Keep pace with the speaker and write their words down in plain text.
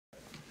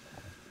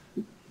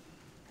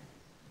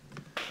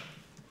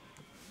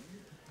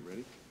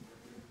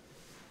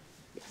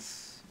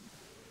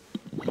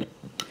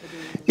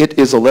It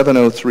is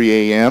 11:03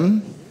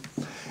 a.m.,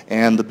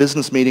 and the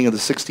business meeting of the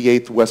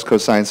 68th West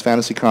Coast Science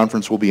Fantasy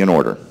Conference will be in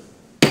order.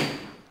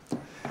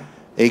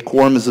 A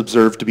quorum is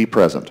observed to be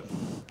present.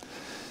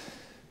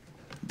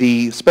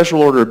 The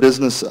special order of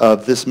business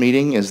of this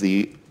meeting is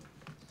the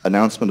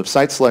announcement of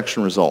site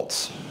selection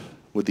results.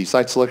 Would the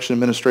site selection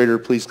administrator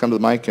please come to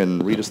the mic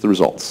and read us the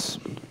results?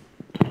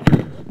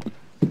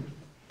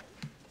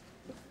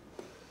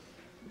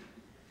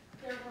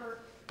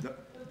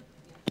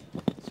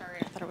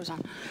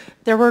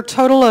 There were a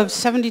total of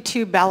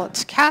 72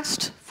 ballots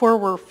cast. 4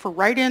 were for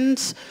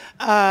write-ins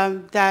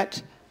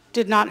that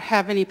did not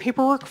have any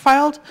paperwork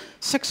filed.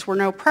 6 were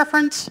no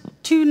preference,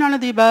 2 none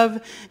of the above,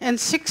 and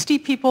 60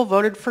 people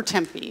voted for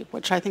Tempe,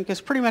 which I think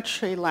is pretty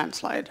much a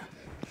landslide.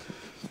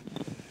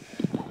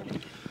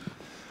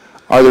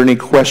 Are there any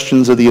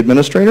questions of the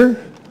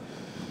administrator?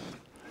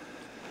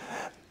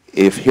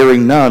 If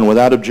hearing none,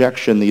 without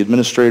objection, the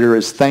administrator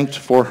is thanked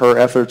for her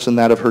efforts and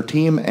that of her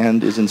team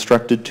and is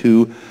instructed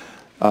to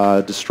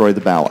destroy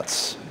the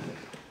ballots.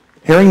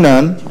 Hearing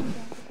none,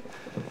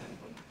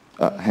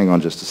 hang on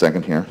just a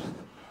second here.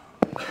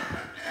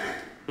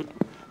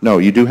 No,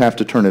 you do have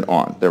to turn it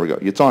on. There we go.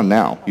 It's on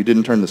now. You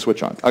didn't turn the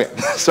switch on. Okay,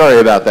 sorry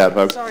about that,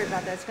 folks. Sorry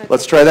about that.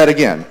 Let's try that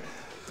again.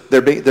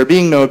 There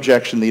being no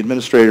objection, the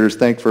administrator is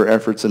thanked for her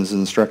efforts and is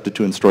instructed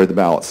to destroy the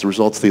ballots. The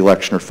results of the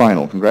election are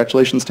final.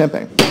 Congratulations,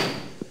 Tempe.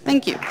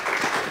 Thank you.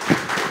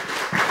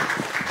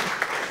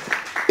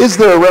 Is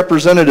there a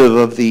representative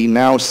of the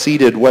now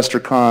seated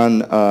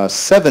Westercon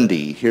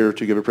 70 here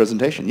to give a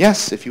presentation?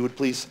 Yes, if you would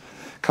please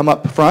come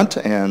up front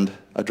and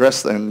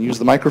address and use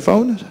the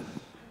microphone.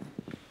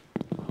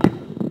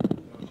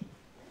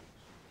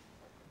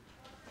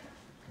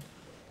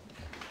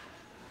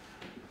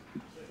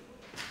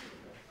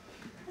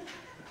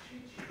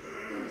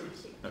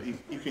 No, you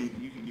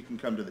can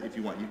come to the, if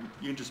you want. You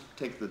can just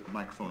take the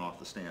microphone off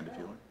the stand if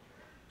you like.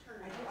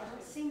 I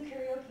don't sing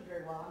karaoke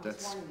very well. I'm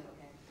just warning you,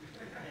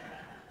 okay?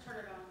 Turn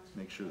it on.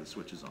 Make sure the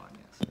switch is on,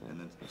 yes. And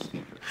then the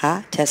speaker.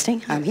 Hi,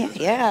 testing. I'm here.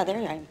 Yeah, there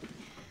I am.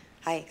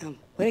 Hi,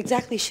 what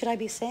exactly should I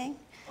be saying?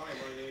 Hi,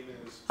 my name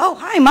is... Oh,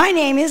 hi, my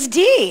name is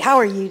Dee. How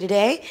are you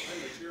today?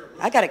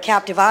 I got a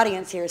captive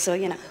audience here, so,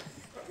 you know.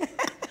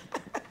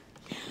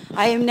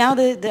 I am now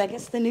I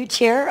guess the new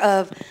chair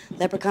of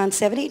Leprechaun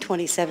 70,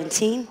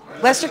 2017.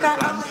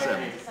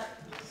 Westercon?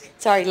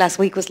 Sorry, last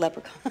week was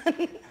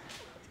Leprechaun.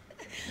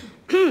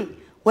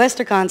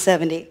 Westercon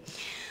 70,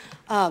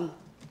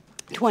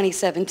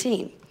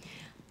 2017.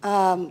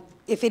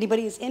 If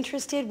anybody is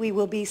interested, we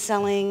will be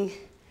selling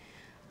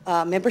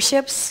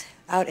memberships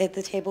out at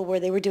the table where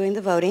they were doing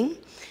the voting.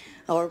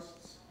 Or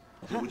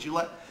would you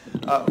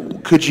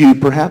could you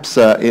perhaps,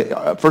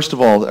 first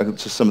of all,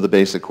 just some of the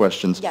basic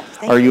questions. Yeah,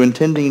 Are you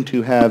intending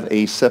to have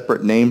a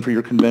separate name for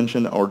your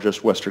convention or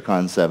just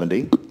Westercon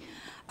 70?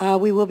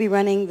 We will be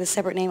running the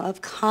separate name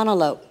of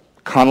Conalope.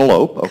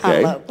 Conalope,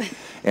 okay. Conalope.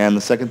 And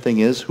the second thing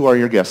is, who are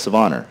your guests of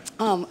honor?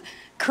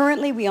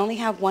 Currently, we only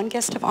have one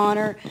guest of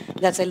honor.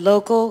 That's a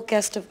local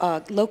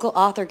local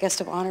author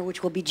guest of honor,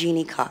 which will be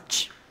Jeannie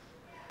Koch.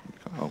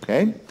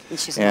 Okay.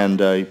 And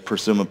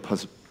presume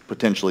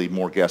potentially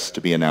more guests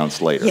to be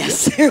announced later.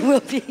 Yes, there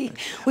will be.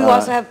 We will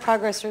also have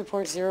Progress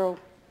Report Zero.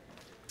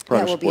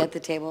 That will be at the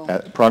table.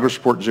 Progress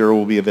Report Zero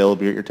will be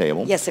available at your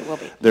table. Yes, it will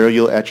be. There,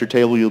 at your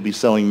table, you'll be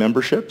selling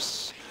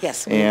memberships.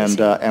 Yes.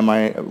 And am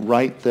I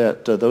right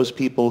that those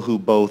people who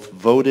both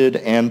voted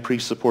and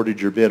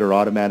pre-supported your bid are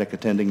automatic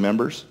attending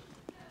members?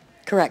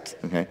 Correct.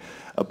 Okay.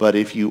 But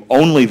if you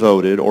only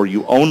voted or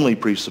you only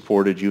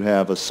pre-supported, you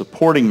have a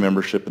supporting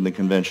membership in the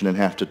convention and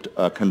have to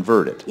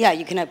convert it. Yeah,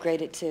 you can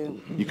upgrade it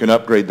to... You can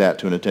upgrade that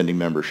to an attending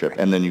membership,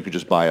 and then you could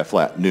just buy a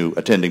flat new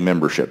attending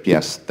membership.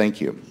 Yes, thank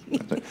you.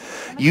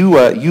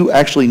 You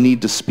actually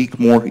need to speak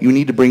more. You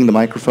need to bring the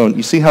microphone.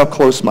 You see how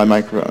close my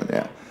microphone?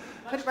 Yeah.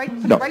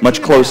 No,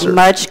 much closer.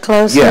 Much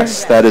closer?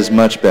 Yes, that is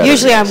much better.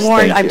 Usually yes, I'm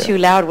warned I'm too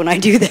loud when I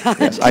do that.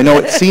 Yes, I know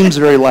it seems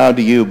very loud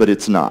to you, but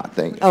it's not.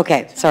 Thank you.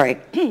 Okay, sorry.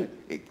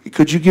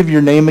 Could you give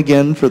your name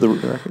again for the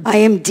record? I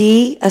am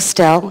Dee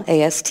Astell,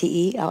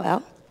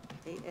 A-S-T-E-L-L.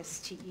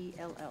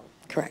 A-S-T-E-L-L.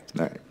 Correct.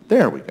 All right,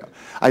 there we go.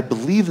 I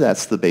believe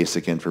that's the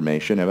basic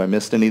information. Have I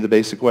missed any of the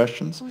basic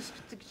questions? Who's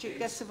the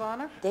guest of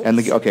honor? And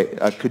okay,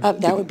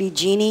 that would be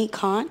Jeannie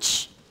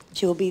Koch.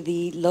 She will be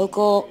the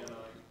local...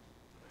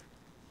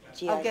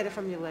 I'll get it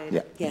from you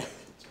later. Yeah.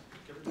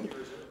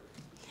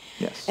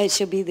 Yes. And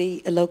she'll be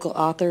the local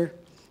author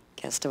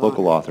guest of honor.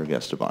 Local author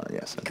guest of honor,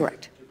 yes.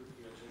 Correct.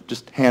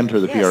 Just hand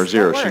her the Yes, PR0. that She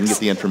can works. get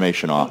the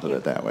information off of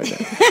it that way.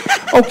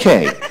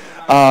 Okay.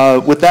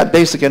 With that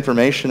basic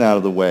information out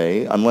of the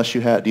way, unless you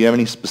have, do you have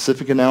any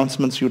specific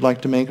announcements you'd like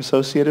to make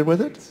associated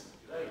with it?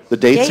 The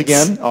dates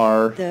again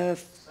are? The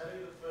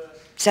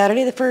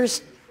Saturday the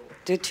 1st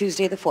to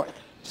Tuesday the 4th.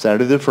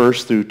 Saturday the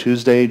 1st through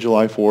Tuesday,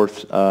 July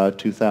 4th,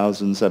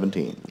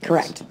 2017.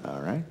 Correct.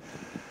 All right.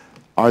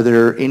 Are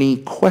there any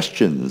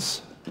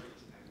questions?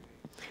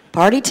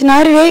 Party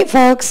tonight at 8,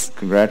 folks.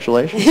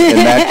 Congratulations. In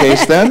that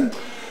case then,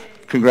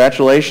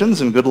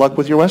 congratulations and good luck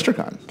with your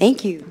Westercon.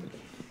 Thank you.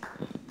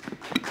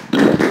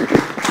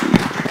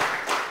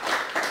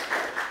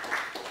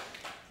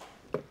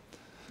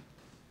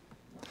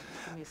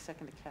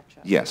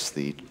 Yes,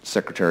 the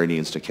secretary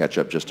needs to catch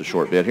up just a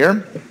short bit here.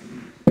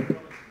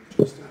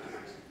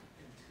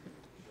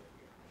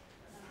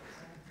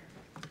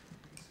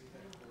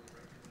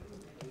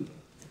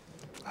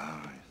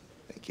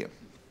 Thank you.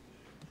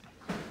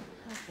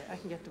 Okay, I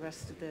can get the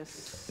rest of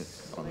this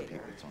It's on the later.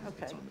 paper. It's on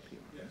Okay, the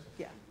paper.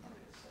 yeah.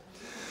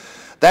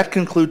 That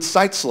concludes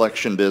site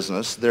selection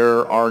business.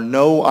 There are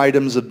no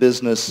items of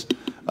business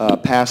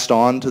passed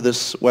on to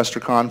this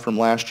Westercon from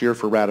last year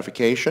for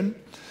ratification.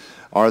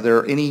 Are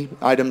there any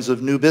items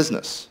of new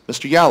business?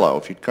 Mr. Yallow,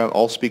 if you'd come,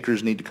 all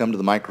speakers need to come to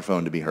the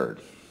microphone to be heard.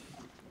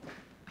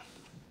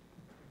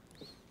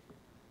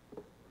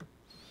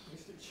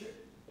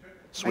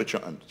 Switch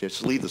on.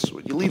 Just leave the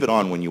switch. You leave it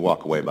on when you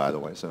walk away, by the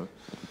way. So,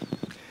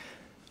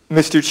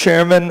 Mr.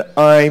 Chairman,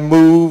 I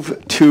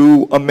move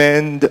to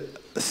amend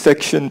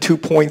Section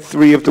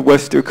 2.3 of the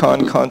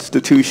Westercon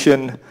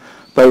Constitution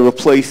by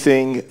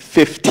replacing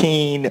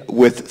 15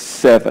 with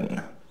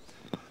 7.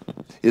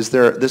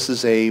 this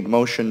is a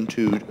motion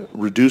to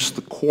reduce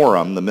the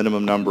quorum, the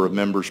minimum number of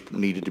members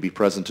needed to be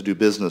present to do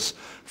business,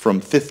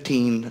 from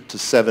 15 to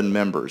 7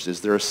 members.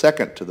 Is there a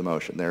second to the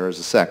motion? There is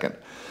a second.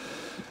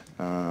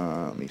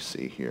 Let me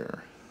see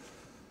here.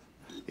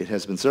 It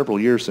has been several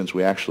years since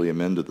we actually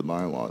amended the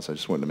bylaws. I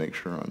just wanted to make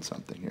sure on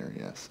something here.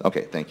 Yes.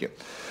 Okay, thank you.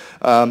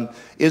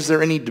 Is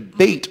there any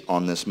debate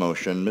on this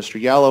motion?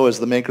 Mr. Yallow, as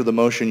the maker of the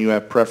motion, you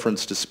have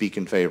preference to speak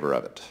in favor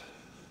of it.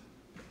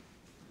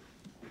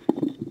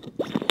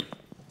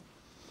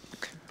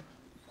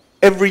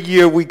 Every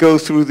year we go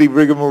through the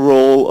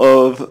rigmarole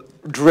of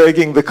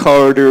dragging the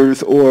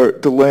corridors or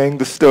delaying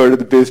the start of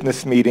the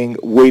business meeting,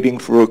 waiting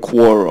for a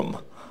quorum.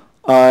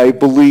 I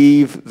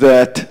believe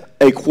that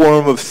a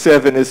quorum of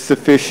 7 is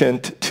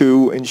sufficient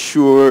to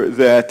ensure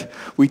that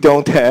we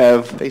don't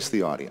have... Face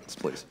the audience,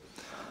 please.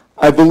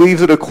 I believe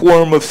that a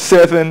quorum of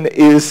 7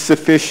 is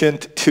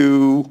sufficient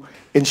to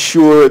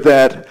ensure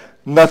that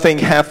nothing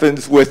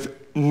happens with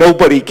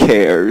nobody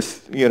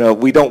cares. You know,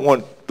 we don't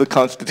want the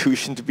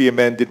Constitution to be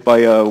amended by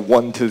a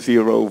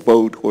 1-0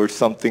 vote or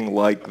something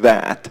like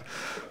that.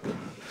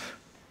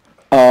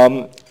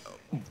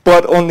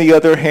 But on the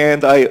other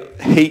hand, I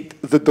hate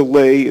the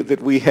delay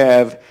that we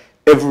have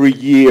every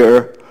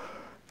year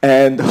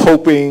and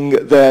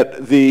hoping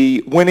that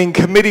the winning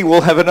committee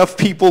will have enough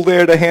people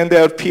there to hand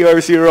out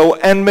PR0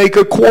 and make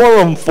a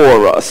quorum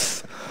for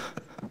us.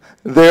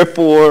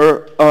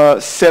 Therefore,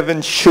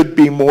 7 should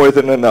be more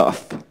than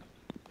enough.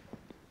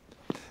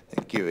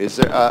 Thank you. Is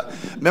there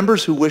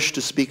members who wish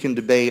to speak in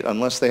debate,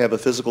 unless they have a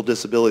physical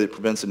disability that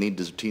prevents a need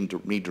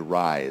to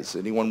rise?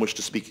 Anyone wish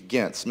to speak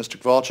against? Mr.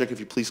 Kowalczyk, if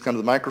you please come to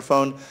the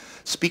microphone,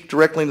 speak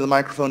directly into the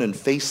microphone and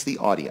face the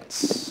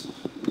audience.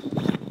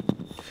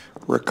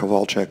 Rick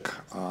Kowalczyk.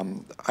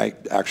 I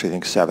actually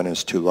think 7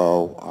 is too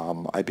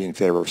low. I'd be in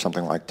favor of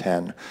something like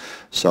 10.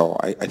 So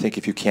I think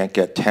if you can't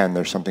get 10,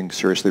 there's something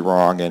seriously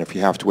wrong. And if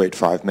you have to wait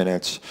 5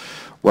 minutes,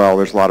 well,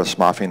 there's a lot of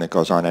smoffing that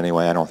goes on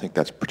anyway. I don't think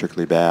that's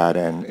particularly bad.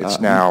 And it's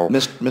now...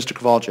 Mr.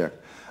 Kowalczyk,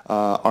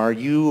 are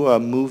you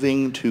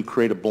moving to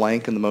create a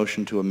blank in the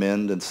motion to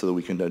amend and so that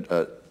we can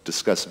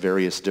discuss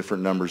various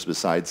different numbers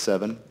besides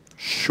 7?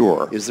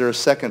 Sure. Is there a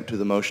second to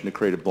the motion to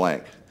create a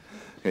blank?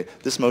 Okay.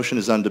 This motion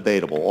is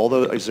undebatable.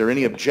 Although, is there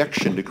any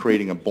objection to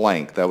creating a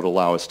blank that would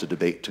allow us to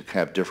debate to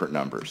have different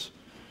numbers?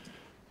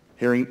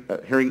 Hearing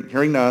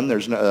none,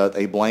 there's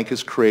a blank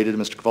is created.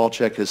 Mr.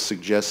 Kowalczyk has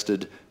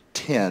suggested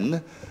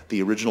 10.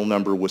 The original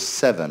number was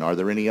 7. Are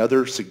there any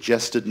other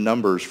suggested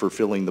numbers for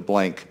filling the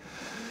blank?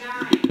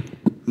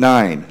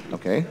 9.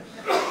 Okay.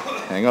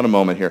 Hang on a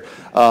moment here.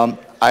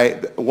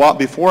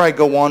 Before I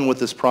go on with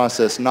this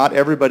process, not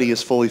everybody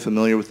is fully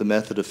familiar with the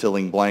method of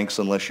filling blanks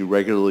unless you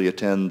regularly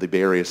attend the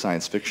Bay Area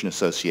Science Fiction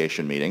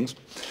Association meetings.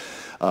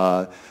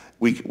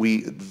 We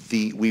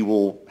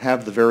will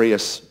have the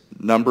various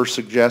numbers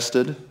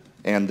suggested,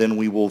 and then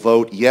we will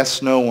vote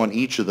yes, no on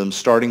each of them,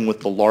 starting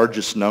with the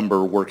largest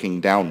number working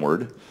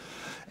downward.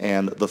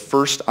 And the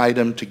first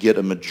item to get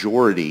a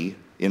majority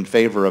in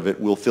favor of it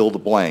will fill the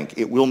blank.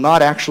 It will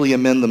not actually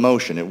amend the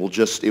motion. It will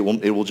just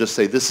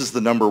say this is the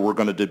number we're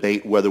going to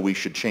debate whether we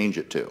should change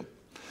it to.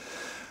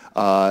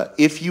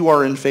 If you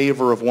are in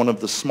favor of one of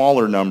the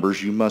smaller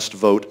numbers, you must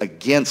vote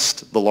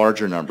against the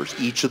larger numbers.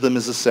 Each of them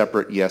is a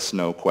separate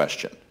yes/no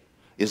question.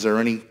 Is there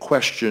any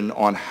question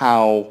on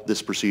how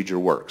this procedure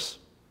works?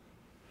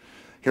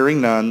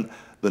 Hearing none,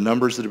 the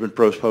numbers that have been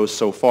proposed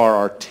so far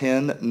are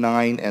 10,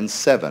 9, and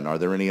 7. Are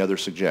there any other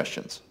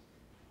suggestions?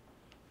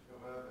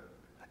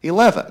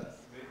 11. Midway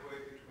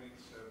between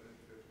 7 and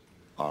 15.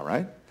 All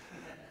right.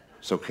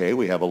 It's okay.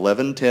 We have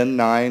 11, 10,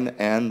 9,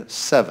 and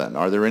 7.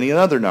 Are there any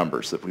other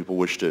numbers that people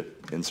wish to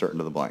insert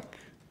into the blank?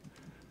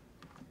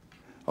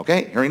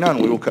 Okay. Hearing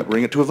none, we will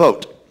bring it to a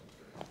vote.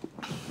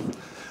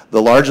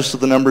 The largest of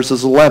the numbers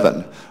is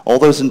 11. All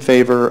those in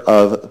favor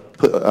of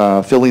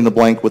filling the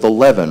blank with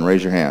 11,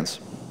 raise your hands.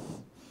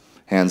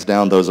 Hands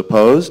down, those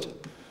opposed.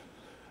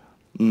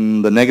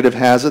 The negative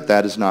has it,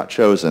 that is not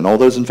chosen. All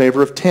those in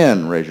favor of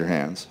 10, raise your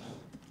hands.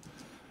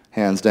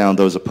 Hands down,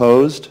 those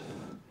opposed.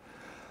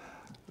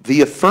 The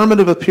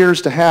affirmative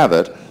appears to have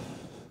it.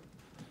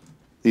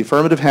 The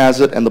affirmative has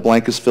it, and the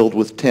blank is filled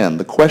with 10.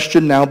 The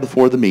question now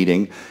before the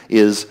meeting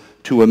is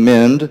to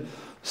amend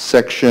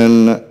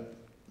section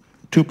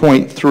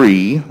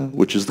 2.3,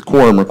 which is the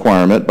quorum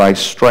requirement, by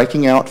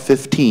striking out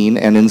 15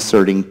 and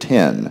inserting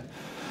 10.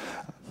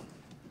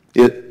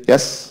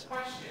 Yes?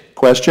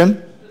 Question?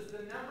 Does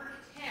the number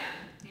 10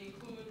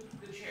 include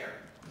the chair?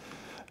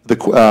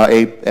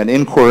 An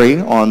inquiry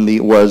on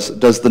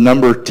does the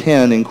number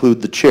 10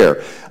 include the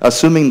chair?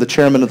 Assuming the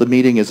chairman of the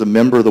meeting is a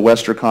member of the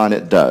Westercon,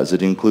 it does.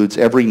 It includes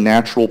every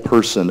natural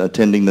person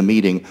attending the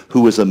meeting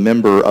who is a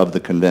member of the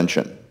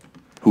convention,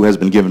 who has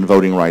been given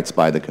voting rights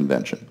by the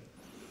convention.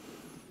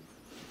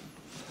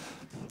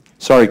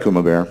 Sorry,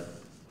 Kuma Bear.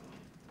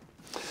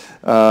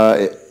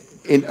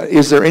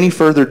 Is there any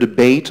further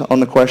debate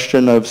on the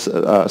question of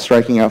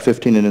striking out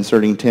 15 and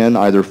inserting 10,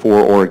 either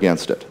for or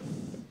against it?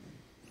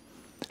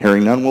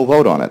 Hearing none, we'll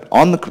vote on it.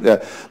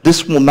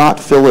 This will not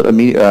fill it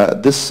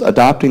immediately.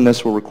 Adopting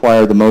this will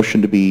require the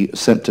motion to be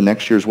sent to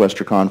next year's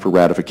Westercon for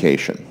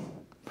ratification.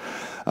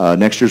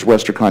 Next year's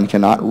Westercon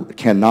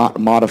cannot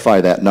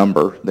modify that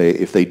number.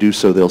 If they do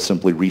so, they'll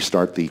simply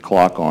restart the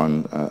clock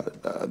on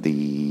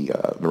the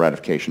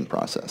ratification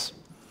process.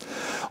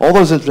 All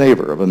those in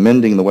favor of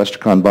amending the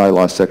Westercon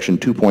bylaw section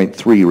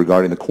 2.3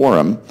 regarding the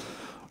quorum,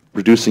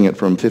 reducing it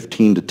from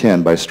 15 to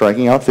 10 by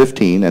striking out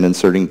 15 and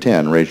inserting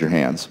 10, raise your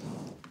hands.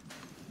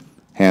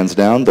 Hands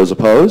down. Those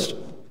opposed?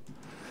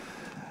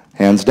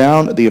 Hands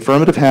down. The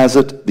affirmative has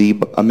it.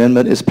 The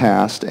amendment is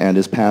passed and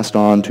is passed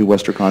on to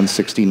Westercon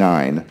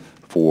 69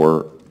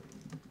 for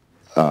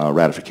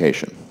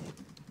ratification.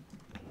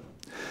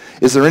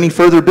 Is there any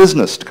further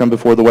business to come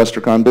before the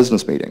Westercon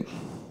business meeting?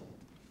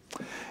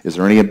 Is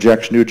there any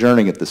objection to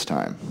adjourning at this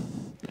time?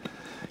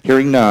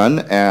 Hearing none,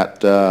 at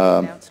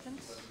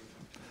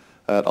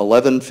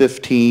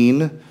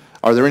 11:15,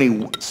 are there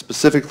any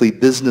specifically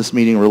business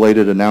meeting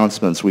related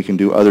announcements? We can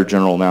do other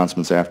general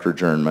announcements after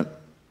adjournment.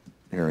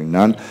 Hearing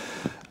none.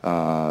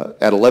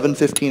 At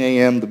 11:15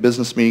 a.m., the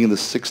business meeting of the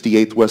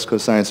 68th West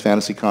Coast Science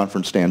Fantasy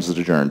Conference stands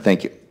adjourned.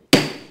 Thank you.